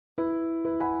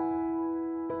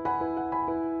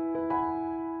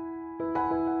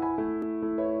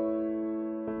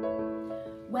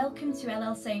welcome to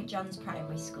Ellel St John's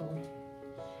Primary School.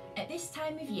 At this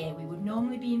time of year we would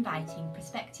normally be inviting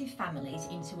prospective families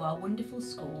into our wonderful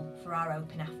school for our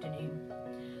open afternoon.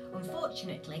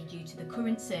 Unfortunately, due to the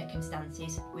current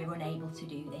circumstances, we're unable to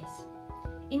do this.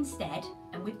 Instead,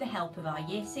 and with the help of our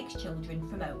Year 6 children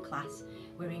from Oak Class,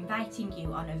 we're inviting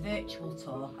you on a virtual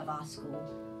tour of our school.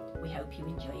 We hope you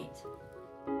enjoy it.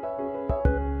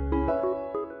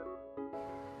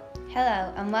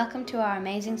 Hello and welcome to our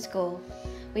amazing school.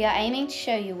 We are aiming to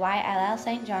show you why Ellel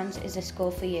St John's is a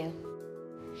school for you.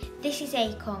 This is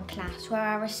Acorn Class, where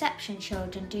our reception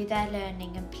children do their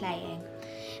learning and playing.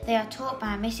 They are taught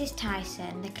by Mrs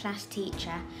Tyson, the class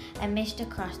teacher, and Mr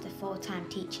Cross, the full-time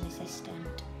teaching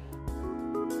assistant.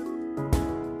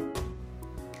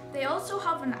 They also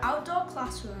have an outdoor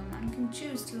classroom and can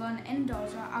choose to learn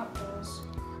indoors or outdoors.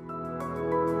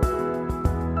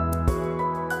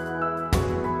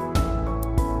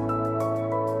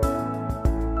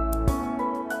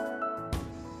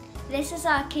 This is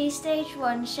our Key Stage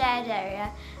 1 shared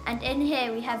area, and in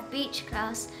here we have Beach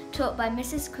Class, taught by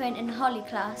Mrs Quinn, and Holly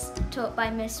Class, taught by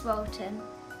Miss Walton.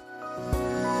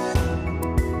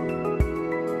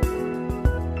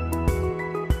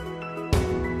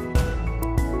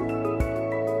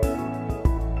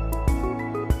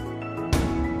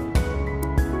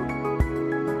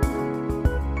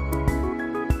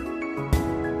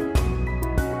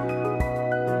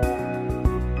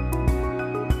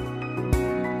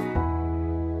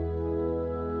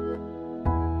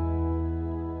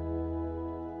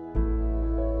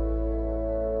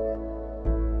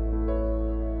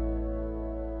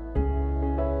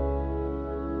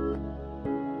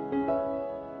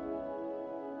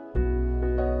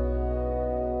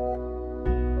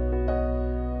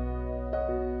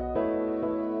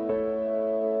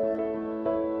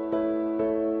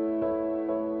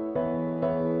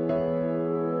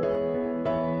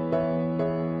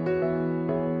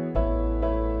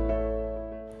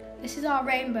 This is our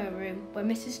rainbow room, where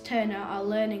Mrs Turner, our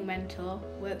learning mentor,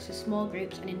 works with small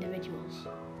groups and individuals.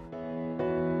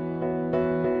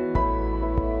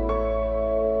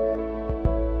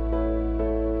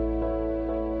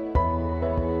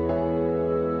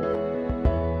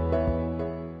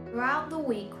 Throughout the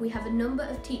week, we have a number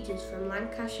of teachers from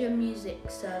Lancashire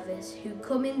Music Service who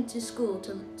come into school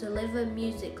to deliver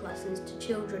music lessons to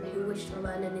children who wish to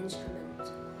learn an instrument.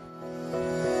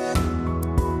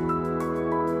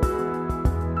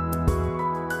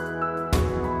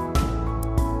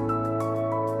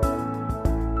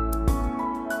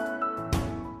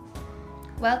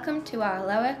 Welcome to our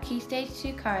lower Key Stage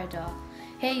 2 corridor.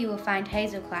 Here you will find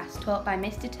Hazel Class, taught by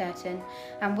Mr Turton,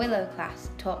 and Willow Class,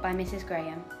 taught by Mrs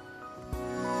Graham.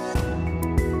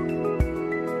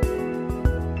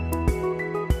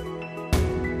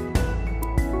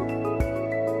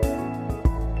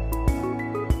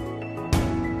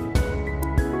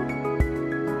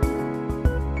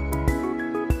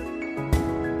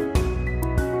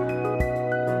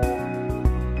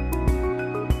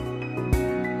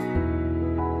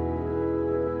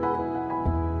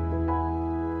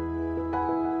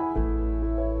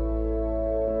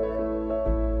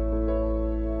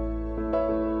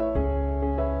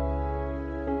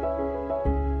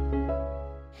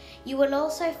 You will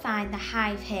also find the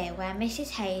hive here, where Mrs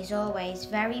Hay is always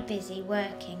very busy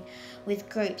working with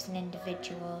groups and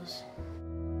individuals.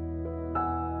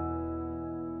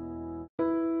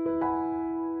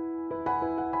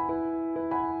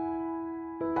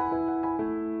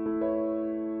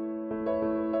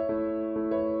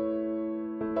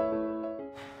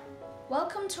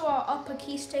 Welcome to our upper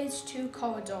Key Stage 2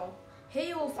 corridor. Here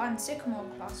you will find Sycamore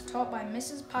Class, taught by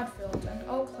Mrs Padfield, and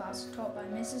Oak Class, taught by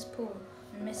Mrs Poole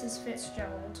and Mrs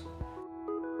Fitzgerald.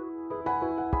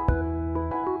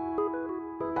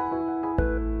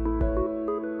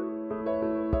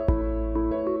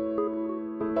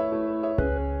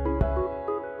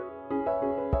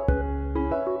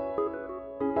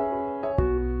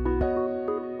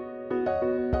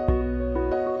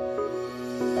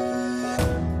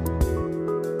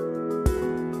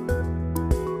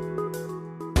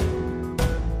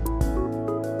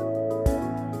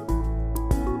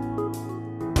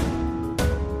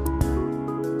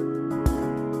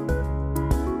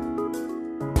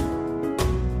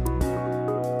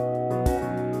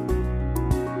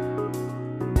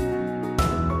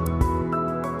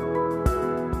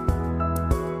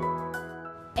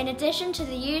 In addition to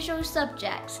the usual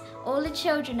subjects, all the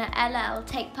children at Ellel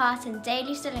take part in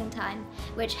daily studying time,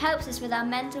 which helps us with our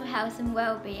mental health and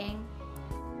well-being.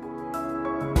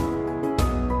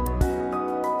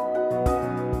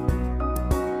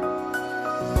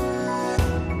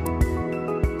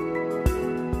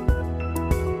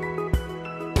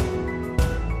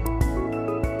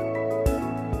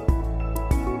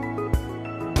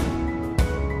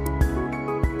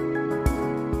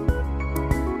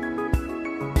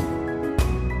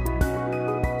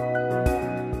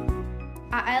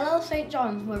 St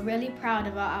John's, we're really proud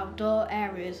of our outdoor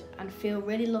areas and feel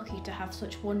really lucky to have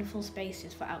such wonderful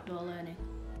spaces for outdoor learning.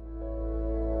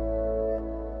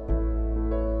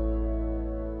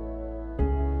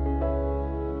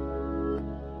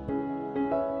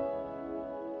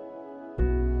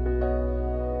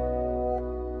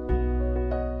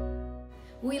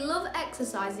 We love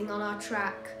exercising on our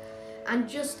track, and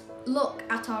just look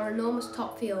at our enormous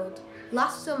top field.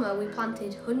 Last summer we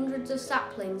planted hundreds of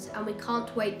saplings and we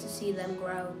can't wait to see them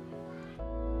grow.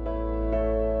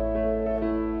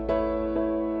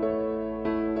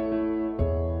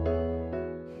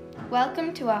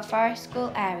 Welcome to our forest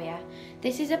school area.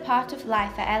 This is a part of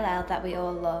life at Ellel that we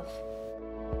all love.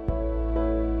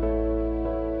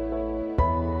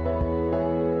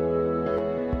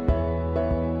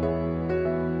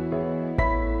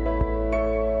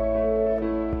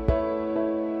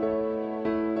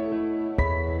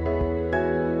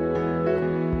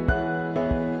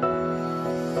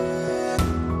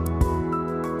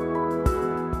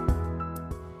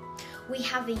 We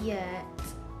have a yurt.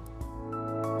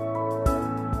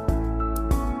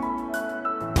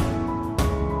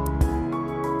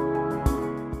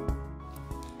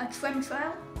 A trim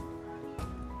trail.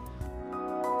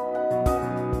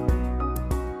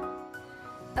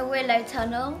 A willow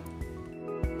tunnel.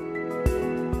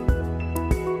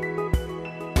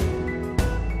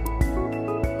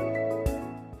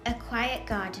 A quiet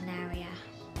garden area.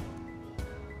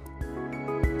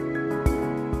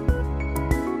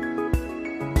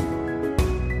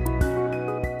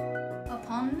 A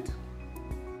pond.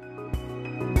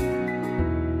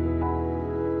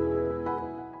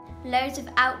 Loads of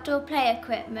outdoor play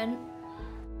equipment.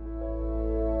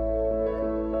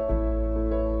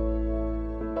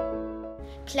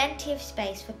 Plenty of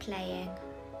space for playing.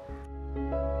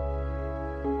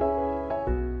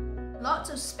 Lots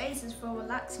of spaces for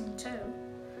relaxing too.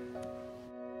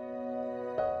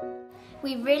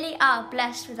 We really are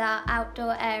blessed with our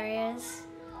outdoor areas.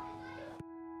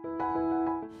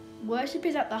 Worship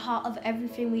is at the heart of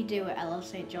everything we do at Ellel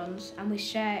St John's, and we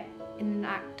share in an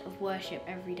act of worship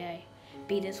every day,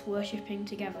 be this worshipping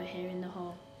together here in the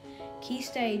hall. Key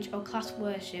stage or class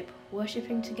worship,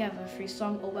 worshipping together through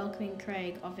song or welcoming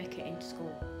Craig or Vicar into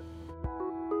school.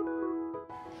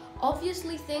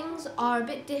 Obviously things are a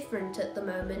bit different at the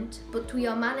moment, but we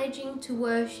are managing to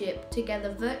worship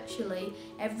together virtually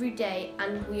every day,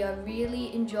 and we are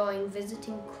really enjoying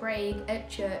visiting Craig at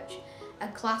church, a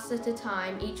class at a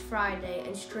time each Friday,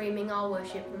 and streaming our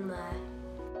worship from there.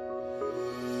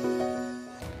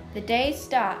 The days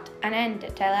start and end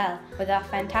at Ellel with our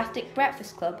fantastic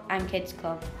breakfast club and kids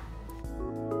club.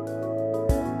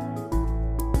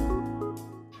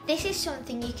 This is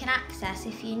something you can access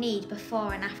if you need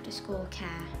before and after school care.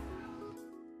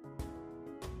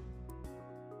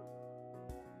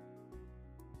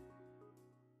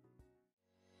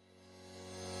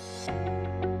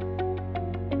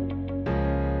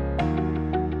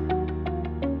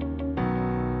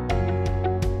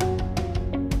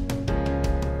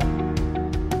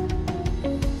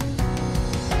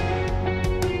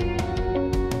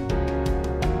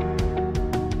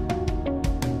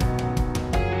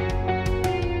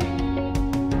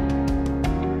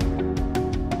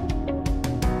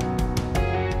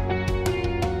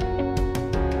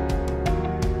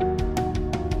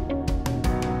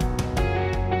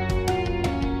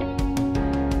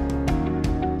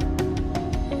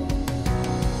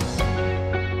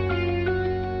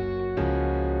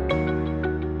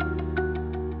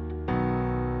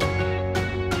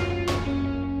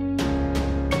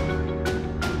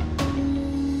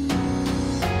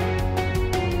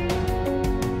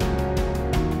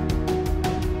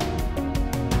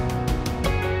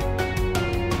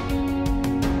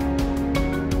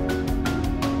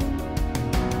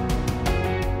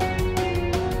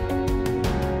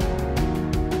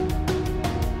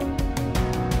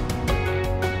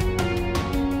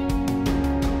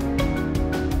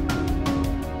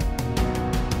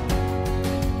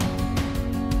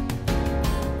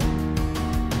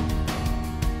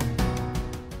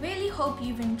 Hope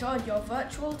you've enjoyed your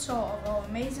virtual tour of our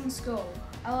amazing school,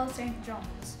 Ellel St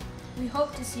John's. We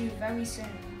hope to see you very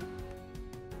soon.